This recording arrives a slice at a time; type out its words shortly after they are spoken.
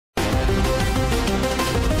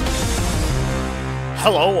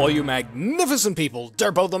Hello, all you magnificent people,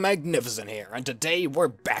 Durbo the Magnificent here, and today we're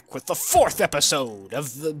back with the 4th episode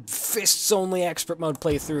of the Fists Only Expert Mode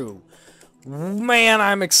playthrough. Man,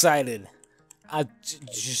 I'm excited.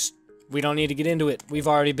 We don't need to get into it. We've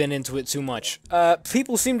already been into it too much.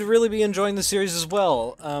 People seem to really be enjoying the series as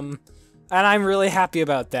well, and I'm really happy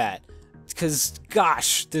about that, because,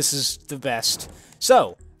 gosh, this is the best.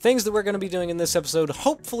 So, things that we're going to be doing in this episode,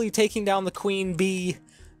 hopefully taking down the Queen Bee,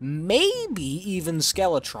 maybe even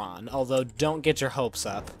Skeletron, although don't get your hopes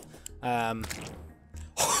up. Why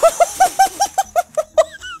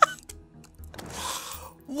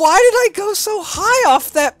did I go so high off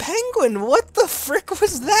that penguin? What the frick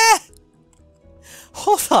was that?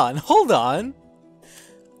 Hold on.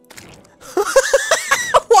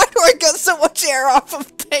 Why do I get so much air off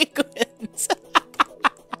of penguins?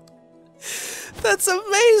 That's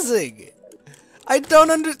amazing! I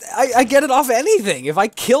get it off anything. If I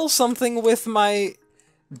kill something with my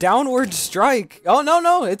downward strike... Oh,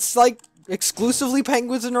 no, it's like exclusively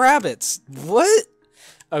penguins and rabbits. What?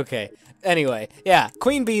 Okay. Anyway, yeah,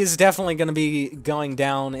 Queen Bee is definitely going to be going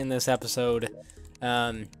down in this episode.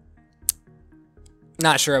 Not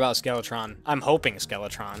sure about Skeletron. I'm hoping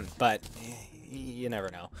Skeletron, but you never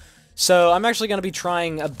know. So I'm actually going to be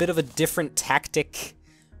trying a bit of a different tactic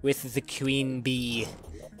with the Queen Bee.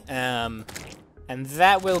 And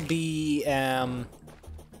that will be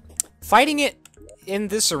fighting it in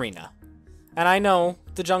this arena. And I know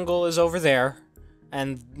the jungle is over there,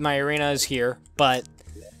 and my arena is here, but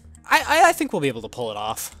I think we'll be able to pull it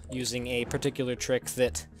off using a particular trick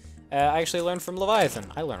that I actually learned from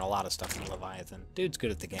Leviathan. I learn a lot of stuff from Leviathan. Dude's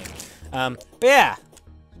good at the game. But yeah,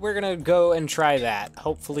 we're gonna go and try that.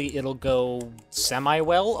 Hopefully it'll go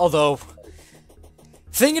semi-well, although...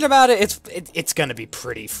 Thinking about it, it's gonna be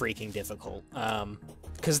pretty freaking difficult,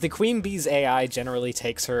 because the Queen Bee's AI generally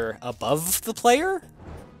takes her above the player,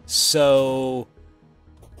 so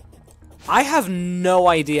I have no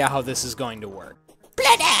idea how this is going to work.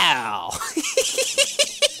 Blood-ow!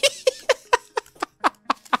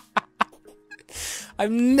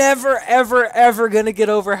 I'm never, ever gonna get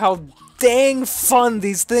over how dang fun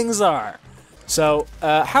these things are. So,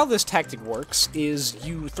 how this tactic works is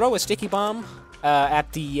you throw a sticky bomb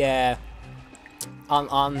at the,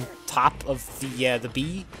 on top of the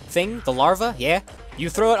bee thing, the larva, yeah? You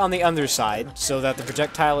throw it on the underside so that the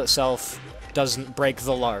projectile itself doesn't break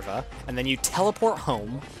the larva, and then you teleport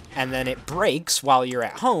home, and then it breaks while you're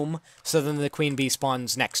at home, so then the Queen Bee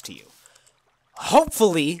spawns next to you.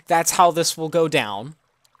 Hopefully, that's how this will go down.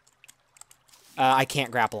 I can't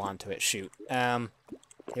grapple onto it, shoot. Here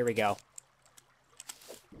we go.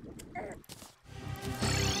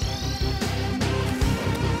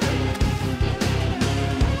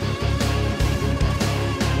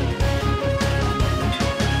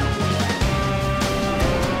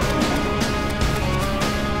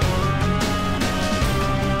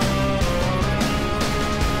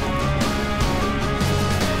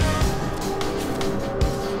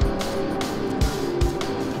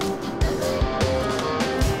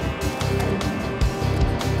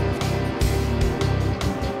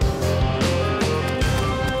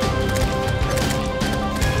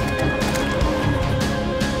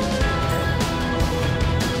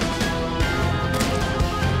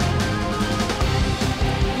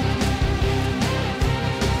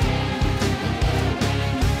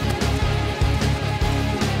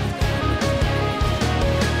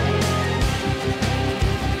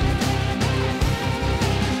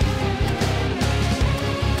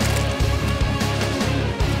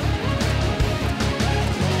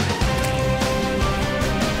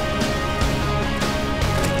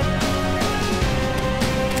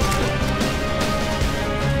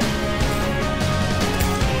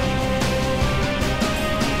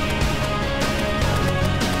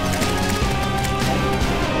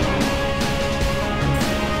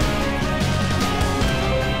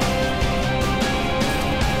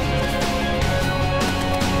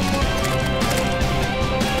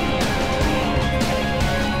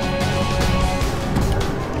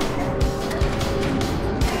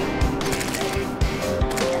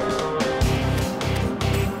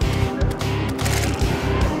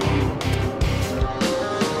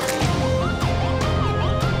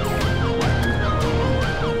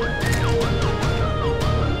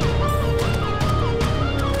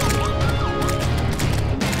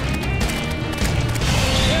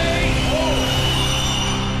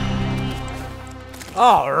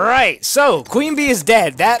 Alright, so, Queen Bee is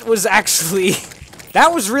dead. That was actually...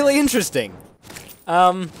 that was really interesting.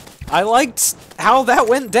 I liked how that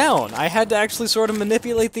went down. I had to actually sort of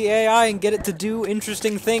manipulate the AI and get it to do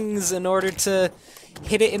interesting things in order to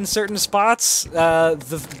hit it in certain spots,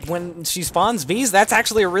 when she spawns bees, that's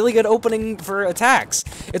actually a really good opening for attacks.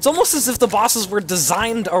 It's almost as if the bosses were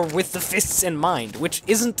designed or with the fists in mind, which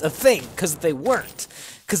isn't a thing, because they weren't.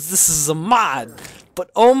 Because this is a mod. But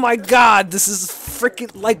oh my god, this is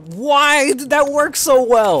freaking, like, why did that work so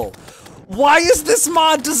well? Why is this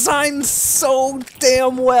mod designed so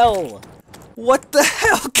damn well? What the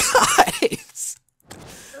hell, guys?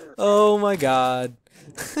 Oh my god.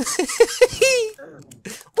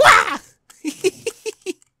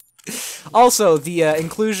 Also, the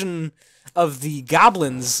inclusion of the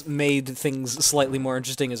goblins made things slightly more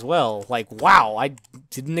interesting as well. Like, wow, I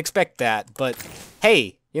didn't expect that, but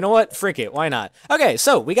hey, you know what? Frick it, why not? Okay,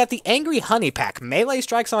 so we got the Angry Honey Pack. Melee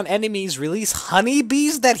strikes on enemies release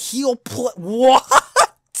honeybees that heal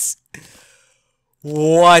What?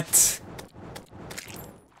 What?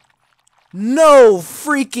 No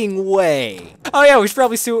freaking way! Oh yeah, we should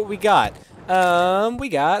probably see what we got. We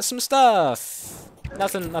got some stuff.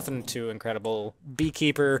 Nothing too incredible.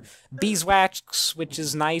 Beekeeper, beeswax, which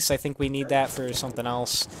is nice. I think we need that for something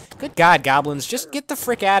else. Good god, goblins, just get the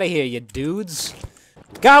frick out of here, you dudes.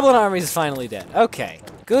 Goblin army is finally dead. Okay.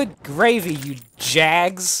 Good gravy, you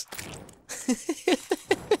jags.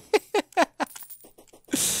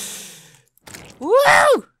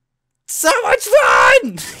 Woo! So much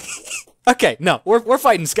fun! Okay, no, we're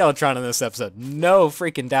fighting Skeletron in this episode. No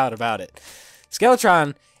freaking doubt about it.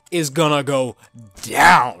 Skeletron is gonna go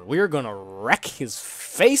down. We're gonna wreck his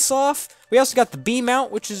face off. We also got the bee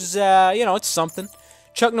mount, which is, you know, it's something.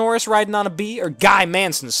 Chuck Norris riding on a bee, or Guy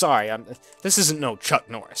Manson, sorry. This isn't no Chuck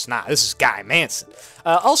Norris. Nah, this is Guy Manson.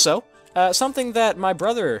 Also, something that my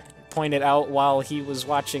brother pointed out while he was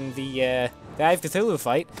watching the Hive Cthulhu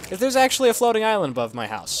fight, is there's actually a floating island above my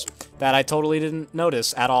house that I totally didn't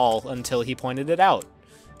notice at all until he pointed it out.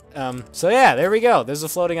 So yeah, there we go. There's a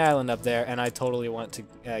floating island up there, and I totally want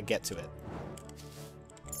to get to it.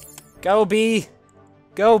 Go, bee!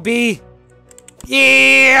 Go, bee!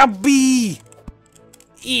 Yeah, bee!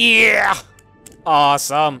 Yeah!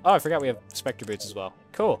 Awesome. Oh, I forgot we have Spectre Boots as well.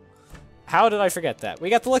 Cool. How did I forget that? We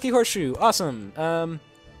got the Lucky Horseshoe. Awesome.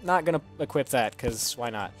 Not gonna equip that, because why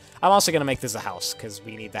not? I'm also gonna make this a house, because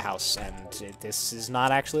we need the house, and this is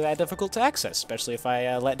not actually that difficult to access, especially if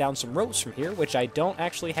I let down some ropes from here, which I don't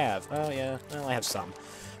actually have. Oh, yeah. Well, I have some.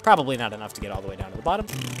 Probably not enough to get all the way down to the bottom.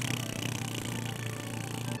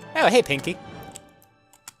 Oh, hey, Pinky.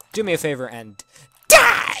 Do me a favor and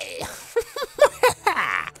die!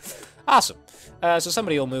 Awesome. So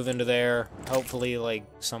somebody will move into there. Hopefully, like,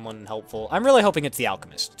 someone helpful. I'm really hoping it's the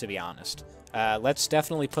Alchemist, to be honest. Let's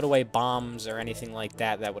definitely put away bombs or anything like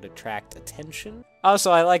that that would attract attention.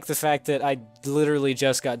 Also, I like the fact that I literally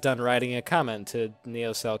just got done writing a comment to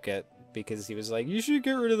Neo Selket because he was like, you should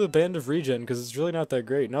get rid of the Band of Regen because it's really not that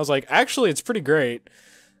great. And I was like, actually, it's pretty great.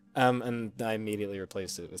 And I immediately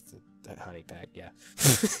replaced it with that honey pack, yeah.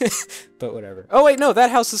 But whatever. Oh, wait, no,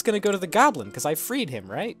 that house is going to go to the Goblin because I freed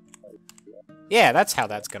him, right? Yeah, that's how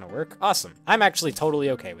that's going to work. Awesome. I'm actually totally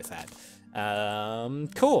okay with that.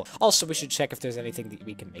 Cool. Also, we should check if there's anything that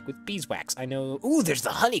we can make with beeswax. I know... Ooh, there's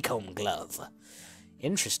the honeycomb glove.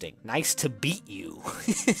 Interesting. Nice to beat you.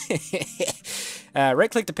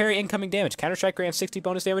 Right-click to parry incoming damage. Counter-strike grants 60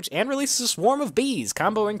 bonus damage and releases a swarm of bees.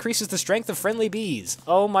 Combo increases the strength of friendly bees.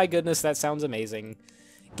 Oh my goodness, that sounds amazing.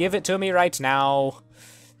 Give it to me right now.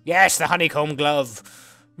 Yes, the honeycomb glove.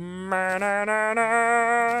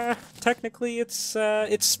 Technically, it's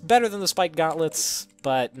better than the spike gauntlets,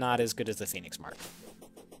 but not as good as the Phoenix Mark.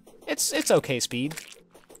 It's okay speed.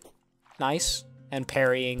 Nice. And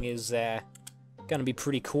parrying is gonna be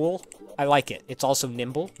pretty cool. I like it. It's also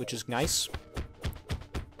nimble, which is nice.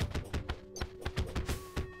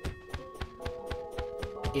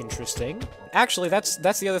 Interesting. Actually, that's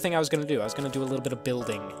the other thing I was gonna do. I was gonna do a little bit of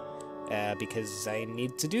building. Because I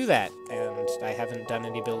need to do that, and I haven't done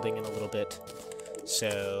any building in a little bit.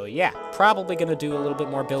 So, yeah, probably gonna do a little bit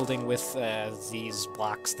more building with these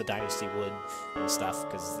blocks, the Dynasty Wood and stuff,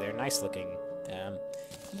 because they're nice looking.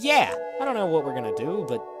 Yeah, I don't know what we're gonna do,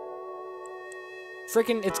 but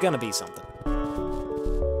frickin' it's gonna be something.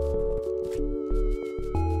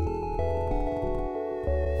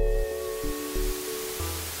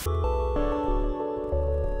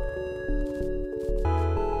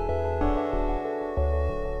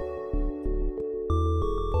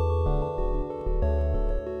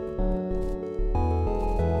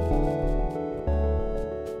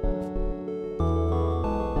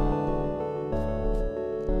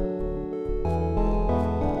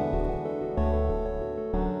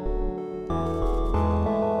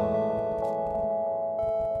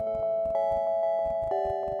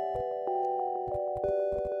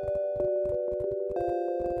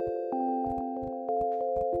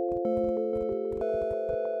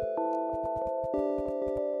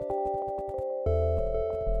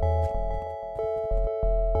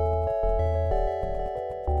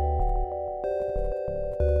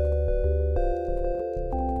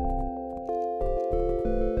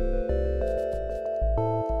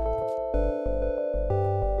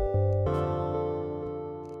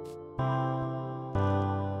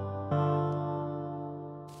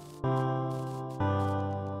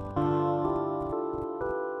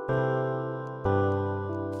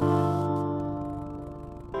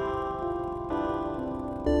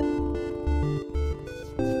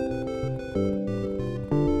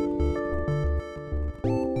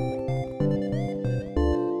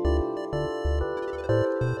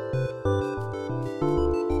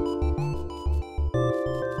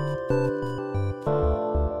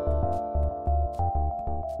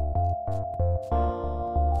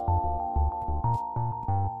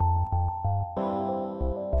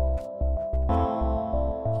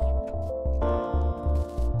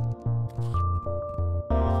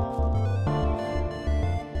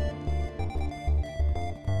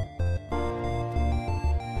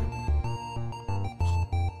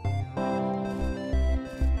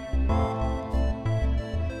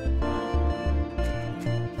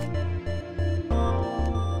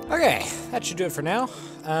 Okay, that should do it for now.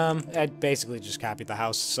 I basically just copied the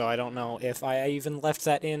house, so I don't know if I even left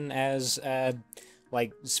that in as,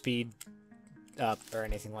 like, speed up or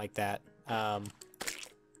anything like that.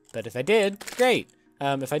 But if I did, great.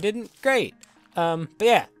 If I didn't, great. But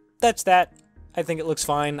yeah, that's that. I think it looks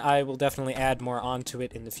fine. I will definitely add more onto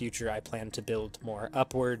it in the future. I plan to build more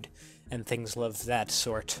upward and things of that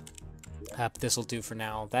sort. This'll do for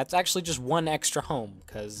now. That's actually just one extra home,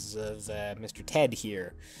 because of Mr. Ted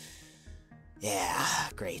here. Yeah,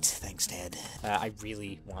 great. Thanks, Ted. I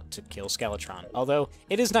really want to kill Skeletron, although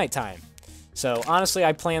it is nighttime. So, honestly,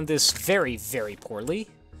 I planned this very, very poorly.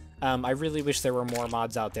 I really wish there were more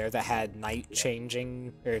mods out there that had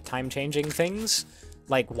night-changing, or time-changing things.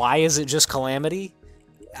 Like, why is it just Calamity?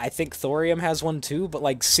 I think Thorium has one too, but,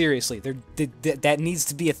 like, seriously, that needs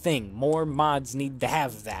to be a thing. More mods need to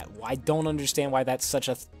have that. I don't understand why that's such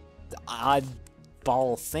a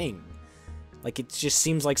oddball thing. Like, it just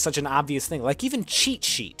seems like such an obvious thing. Like, even Cheat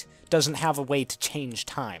Sheet doesn't have a way to change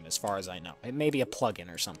time, as far as I know. It may be a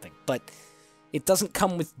plugin or something, but it doesn't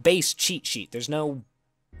come with base Cheat Sheet. There's no...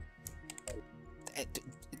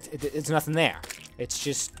 It's nothing there. It's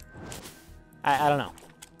just... I don't know.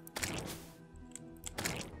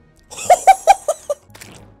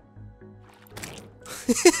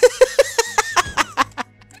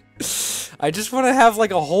 I just want to have,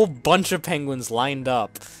 like, a whole bunch of penguins lined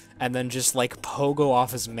up, and then just, like, pogo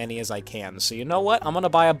off as many as I can. So you know what? I'm gonna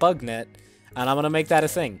buy a bug net, and I'm gonna make that a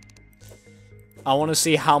thing. I want to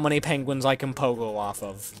see how many penguins I can pogo off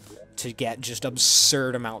of to get just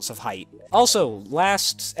absurd amounts of height. Also,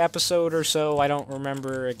 last episode or so, I don't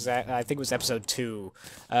remember exactly, I think it was episode 2,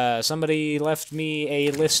 somebody left me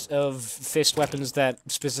a list of fist weapons that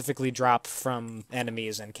specifically drop from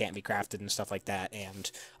enemies and can't be crafted and stuff like that,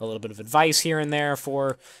 and a little bit of advice here and there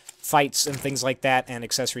for fights and things like that, and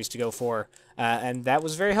accessories to go for. And that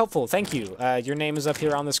was very helpful. Thank you. Your name is up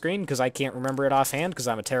here on the screen, because I can't remember it offhand, because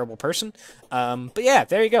I'm a terrible person. But yeah,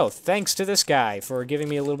 there you go. Thanks to this guy for giving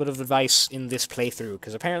me a little bit of advice in this playthrough,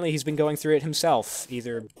 because apparently he's been going through it himself,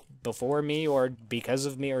 either before me or because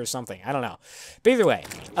of me or something. I don't know. But either way,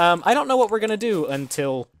 I don't know what we're going to do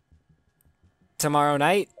until tomorrow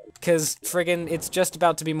night, because friggin' it's just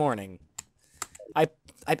about to be morning.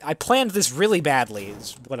 I planned this really badly,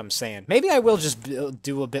 is what I'm saying. Maybe I will just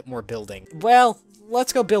do a bit more building. Well,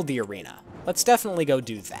 let's go build the arena. Let's definitely go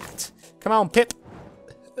do that. Come on, Pip.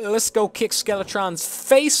 Let's go kick Skeletron's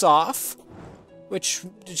face off, which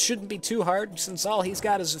shouldn't be too hard, since all he's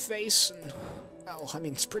got is a face. And, well, I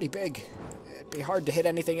mean, it's pretty big. It'd be hard to hit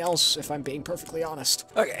anything else, if I'm being perfectly honest.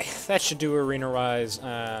 Okay, that should do arena-wise.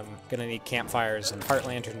 Gonna need campfires and heart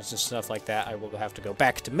lanterns and stuff like that. I will have to go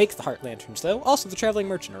back to make the heart lanterns, though. Also, the traveling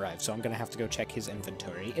merchant arrived, so I'm gonna have to go check his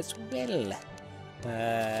inventory as well.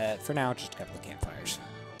 But for now, just a couple of campfires.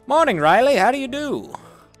 Morning, Riley. How do you do?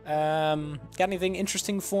 Got anything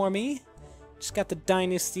interesting for me? Just got the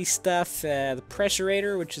Dynasty stuff, the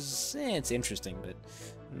Pressurator, which is, it's interesting, but...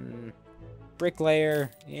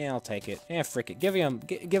 Bricklayer, yeah, I'll take it. Yeah, frick it. Give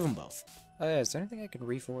them both. Is there anything I can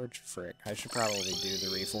reforge? Frick, I should probably do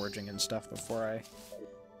the reforging and stuff before I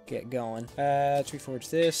get going. Let's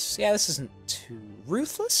reforge this. Yeah, this isn't too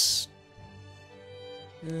ruthless.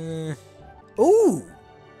 Ooh!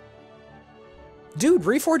 Dude,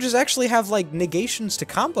 reforges actually have, like, negations to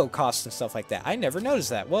combo costs and stuff like that. I never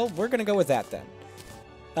noticed that. Well, we're gonna go with that,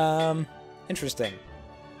 then. Interesting.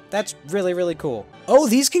 That's really, really cool. Oh,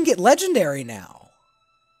 these can get legendary now.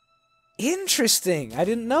 Interesting. I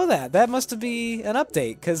didn't know that. That must be an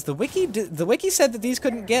update, because the wiki said that these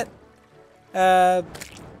couldn't get... the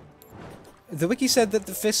wiki said that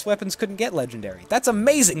the fist weapons couldn't get legendary. That's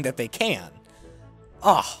amazing that they can.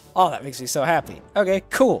 Oh, that makes me so happy. Okay,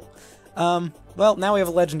 cool. Well, now we have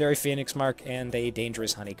a legendary Phoenix Mark and a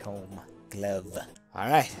dangerous honeycomb glove.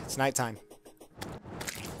 Alright, it's nighttime.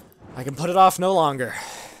 I can put it off no longer.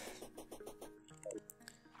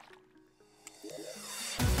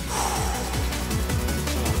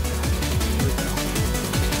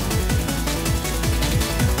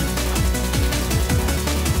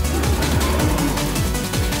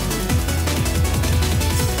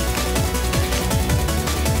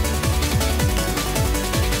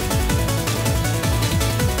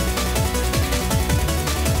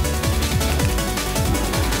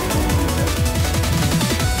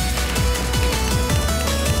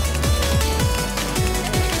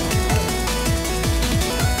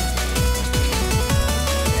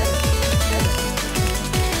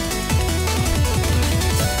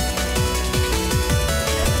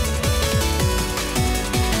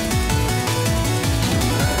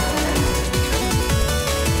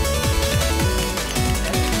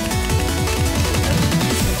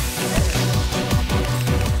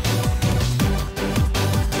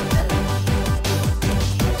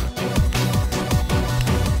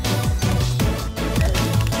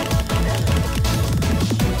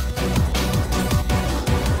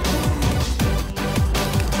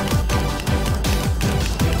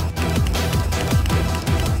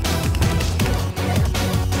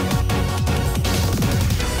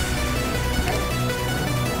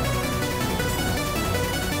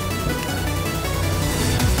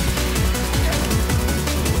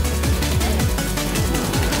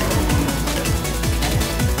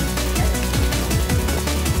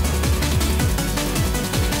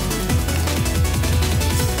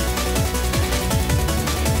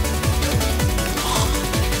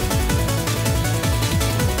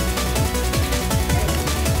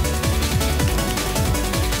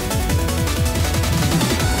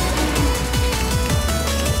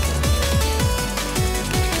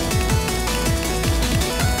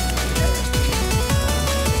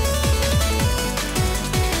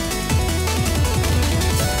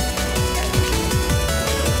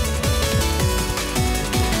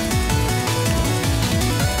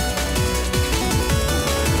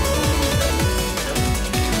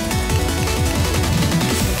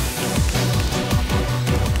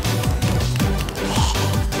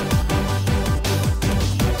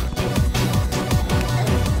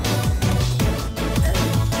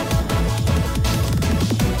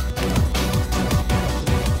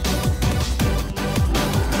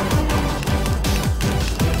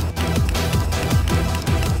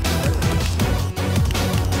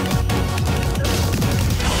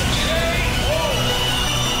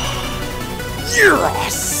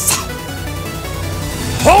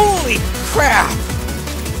 Holy crap!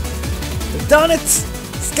 We've done it!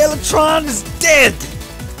 Skeletron is dead!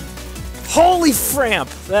 Holy framp!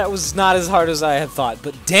 That was not as hard as I had thought,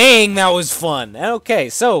 but dang, that was fun! Okay,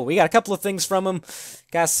 so, we got a couple of things from him.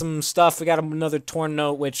 Got some stuff. We got another torn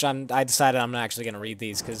note, which I decided I'm not actually going to read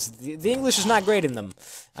these, because the English is not great in them.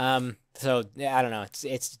 So, yeah, I don't know.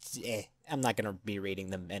 I'm not going to be reading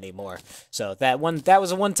them anymore. So, that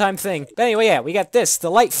was a one-time thing. But anyway, yeah, we got this.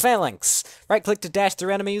 The Light Phalanx. Right-click to dash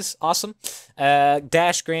through enemies. Awesome.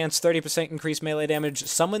 Dash grants 30% increased melee damage.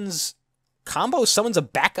 Combo summons a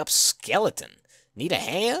backup skeleton. Need a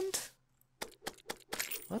hand?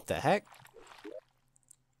 What the heck?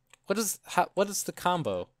 What is the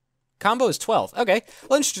combo? Combo is 12. Okay,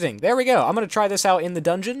 well, interesting. There we go. I'm gonna try this out in the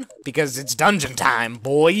dungeon, because it's dungeon time,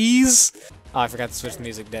 boys! Oh, I forgot to switch the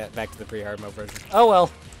music back to the pre-hard mode version. Oh well,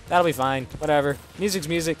 that'll be fine. Whatever. Music's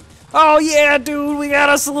music. Oh yeah, dude, we got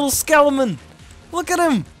us a little skeleton! Look at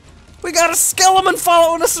him! We got a skeleton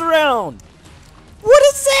following us around! What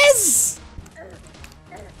is this?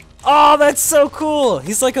 Oh, that's so cool!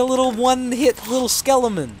 He's like a little one-hit little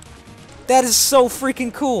skeleton. That is so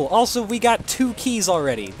freaking cool. Also, we got 2 keys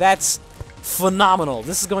already. That's phenomenal.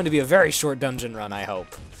 This is going to be a very short dungeon run, I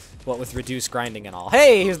hope. What with reduced grinding and all.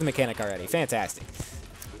 Hey, here's the mechanic already. Fantastic.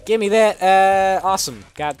 Give me that. Awesome.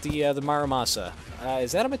 Got the Maramasa.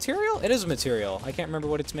 Is that a material? It is a material. I can't remember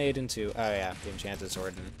what it's made into. Oh, yeah. The enchanted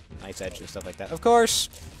sword and Night's Edge and stuff like that. Of course.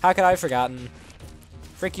 How could I have forgotten?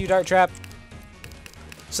 Frick you, Dart Trap.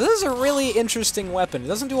 So this is a really interesting weapon. It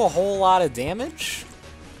doesn't do a whole lot of damage.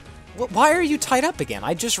 Why are you tied up again?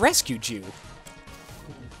 I just rescued you.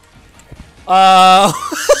 We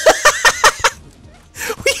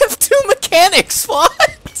have 2 mechanics.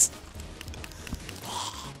 What?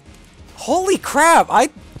 Holy crap!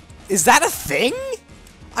 Is that a thing?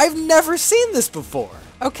 I've never seen this before.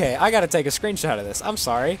 Okay, I gotta take a screenshot of this. I'm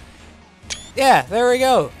sorry. Yeah, there we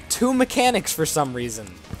go. 2 mechanics for some reason.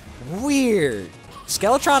 Weird.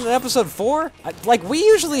 Skeletron in episode 4? Like, we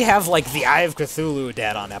usually have, like, the Eye of Cthulhu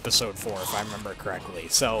dead on episode 4, if I remember correctly.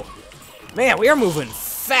 So, man, we are moving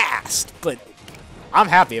fast, but I'm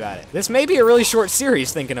happy about it. This may be a really short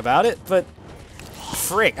series thinking about it, but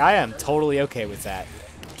frick, I am totally okay with that.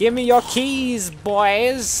 Give me your keys,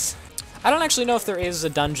 boys! I don't actually know if there is a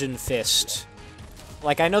dungeon fist.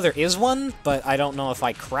 Like, I know there is one, but I don't know if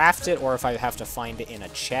I craft it or if I have to find it in a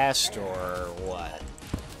chest or what.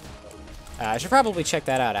 I should probably check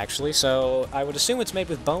that out, actually. So, I would assume it's made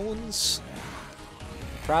with bones.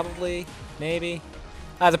 Probably. Maybe.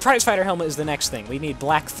 The prize fighter helmet is the next thing. We need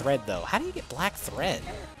black thread, though. How do you get black thread?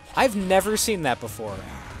 I've never seen that before.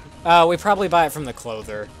 We probably buy it from the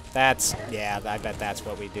clother. Yeah, I bet that's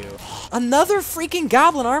what we do. Another freaking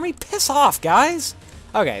goblin army? Piss off, guys!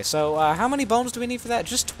 Okay, so, how many bones do we need for that?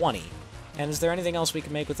 Just 20. And is there anything else we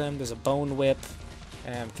can make with them? There's a bone whip.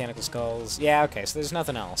 Mechanical skulls. Yeah, okay, so there's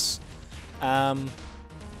nothing else.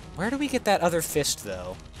 Where do we get that other fist,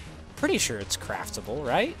 though? Pretty sure it's craftable,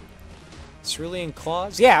 right? Cerulean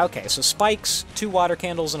claws? Yeah, okay, so spikes, 2 water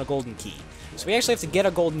candles, and a golden key. So we actually have to get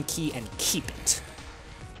a golden key and keep it.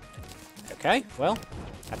 Okay, well,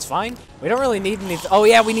 that's fine. We don't really need anything. Oh,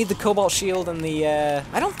 yeah, we need the cobalt shield and the,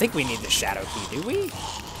 I don't think we need the shadow key, do we?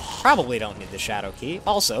 Probably don't need the shadow key.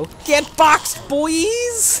 Also, get boxed,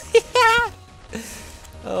 boys!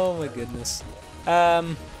 Oh, my goodness.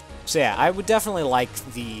 So yeah, I would definitely like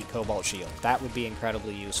the cobalt shield. That would be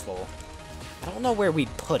incredibly useful. I don't know where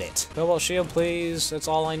we'd put it. Cobalt shield, please. That's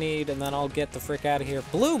all I need, and then I'll get the frick out of here.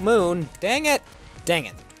 Blue moon! Dang it! Dang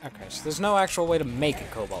it. Okay, so there's no actual way to make a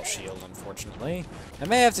cobalt shield, unfortunately. I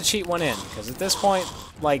may have to cheat one in, because at this point,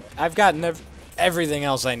 like, I've gotten everything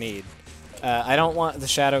else I need. I don't want the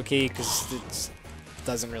shadow key, because it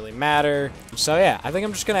doesn't really matter. So yeah, I think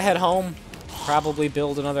I'm just gonna head home. Probably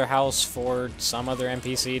build another house for some other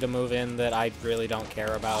NPC to move in that I really don't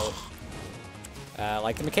care about.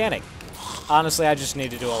 Like the mechanic. Honestly, I just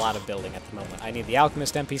need to do a lot of building at the moment. I need the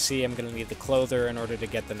Alchemist NPC, I'm gonna need the clother in order to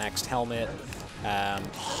get the next helmet. I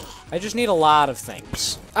just need a lot of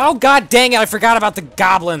things. Oh god dang it, I forgot about the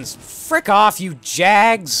goblins! Frick off, you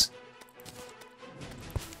jags!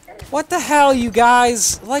 What the hell, you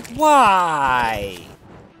guys? Like, why?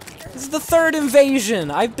 This is the 3rd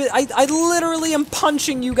invasion. I literally am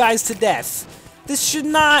punching you guys to death. This should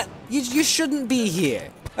not. You shouldn't be here.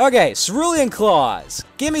 Okay, Cerulean Claws.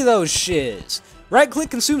 Give me those shiz. Right-click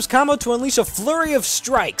consumes combo to unleash a flurry of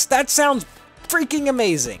strikes. That sounds freaking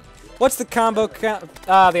amazing. What's the combo?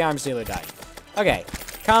 The Arms Dealer died. Okay,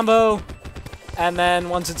 combo, and then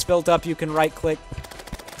once it's built up, you can right-click.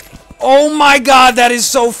 Oh my god, that is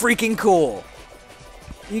so freaking cool.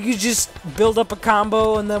 You could just build up a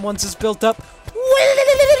combo, and then once it's built up,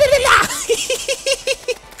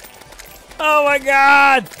 Oh my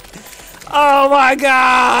god! Oh my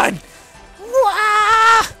god!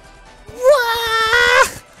 Wah! Wah!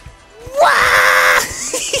 Wah!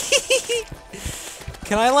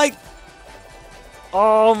 Can I, like...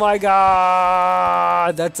 Oh my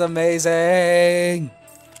god! That's amazing!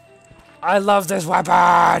 I love this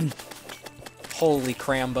weapon! Holy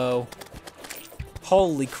crambo.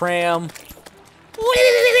 Holy cram.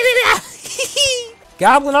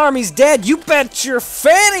 Goblin army's dead. You bet your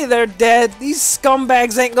fanny they're dead. These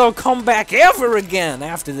scumbags ain't gonna come back ever again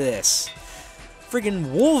after this.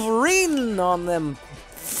 Friggin' Wolverine on them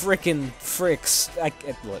frickin' fricks.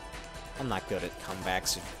 Look, I'm not good at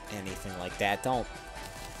comebacks or anything like that. Don't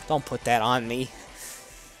put that on me.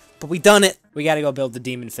 But we done it. We gotta go build the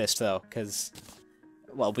Demon Fist though, because,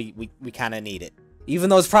 well, we kind of need it. Even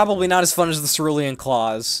though it's probably not as fun as the Cerulean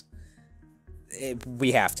Claws,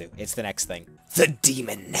 we have to. It's the next thing. The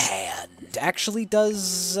Demon Hand actually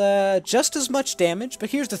does just as much damage, but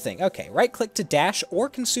here's the thing. Okay, right-click to dash or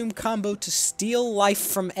consume combo to steal life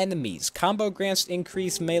from enemies. Combo grants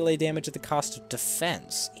increased melee damage at the cost of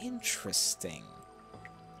defense. Interesting.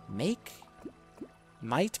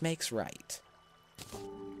 Might makes right.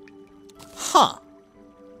 Huh.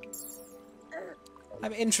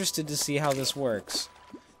 I'm interested to see how this works.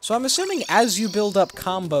 So I'm assuming as you build up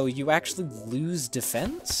combo, you actually lose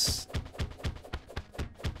defense?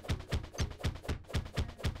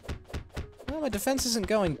 Well, my defense isn't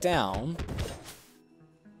going down.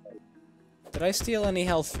 Did I steal any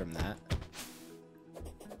health from that?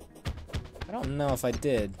 I don't know if I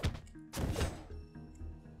did.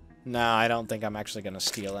 No, I don't think I'm actually gonna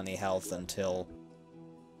steal any health until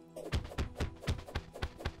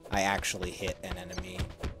I actually hit an enemy.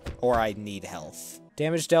 Or I need health.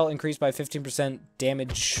 Damage dealt increased by 15%,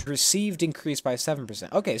 damage received increased by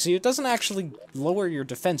 7%. Okay, so it doesn't actually lower your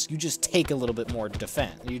defense, you just take a little bit more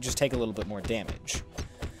defense. You just take a little bit more damage.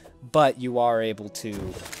 But you are able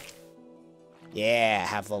to, yeah,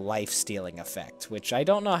 have the life-stealing effect, which I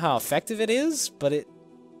don't know how effective it is, but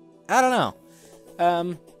I don't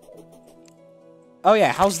know. Oh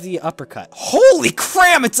yeah, how's the uppercut? Holy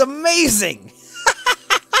cram, it's amazing!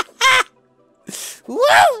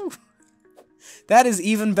 Woo! That is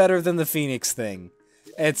even better than the Phoenix thing.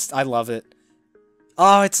 I love it.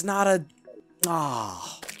 Oh, it's not a...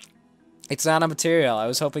 Oh. It's not a material. I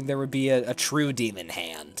was hoping there would be a true demon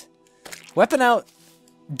hand. WeaponOut,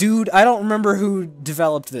 dude, I don't remember who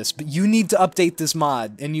developed this, but you need to update this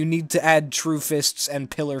mod, and you need to add true fists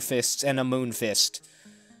and pillar fists and a moon fist.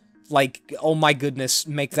 Like, oh my goodness,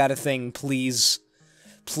 make that a thing, please.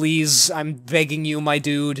 Please, I'm begging you, my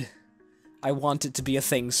dude. I want it to be a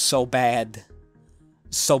thing so bad.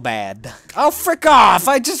 So bad. Oh, frick off!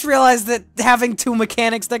 I just realized that having two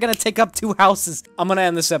mechanics, they're gonna take up 2 houses. I'm gonna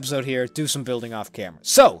end this episode here, do some building off camera.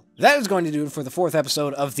 So, that is going to do it for the 4th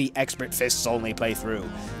episode of the Expert Fists Only playthrough.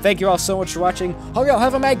 Thank you all so much for watching. Hope y'all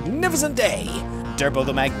have a magnificent day. Turbo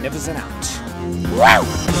the Magnificent out.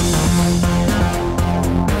 Woo!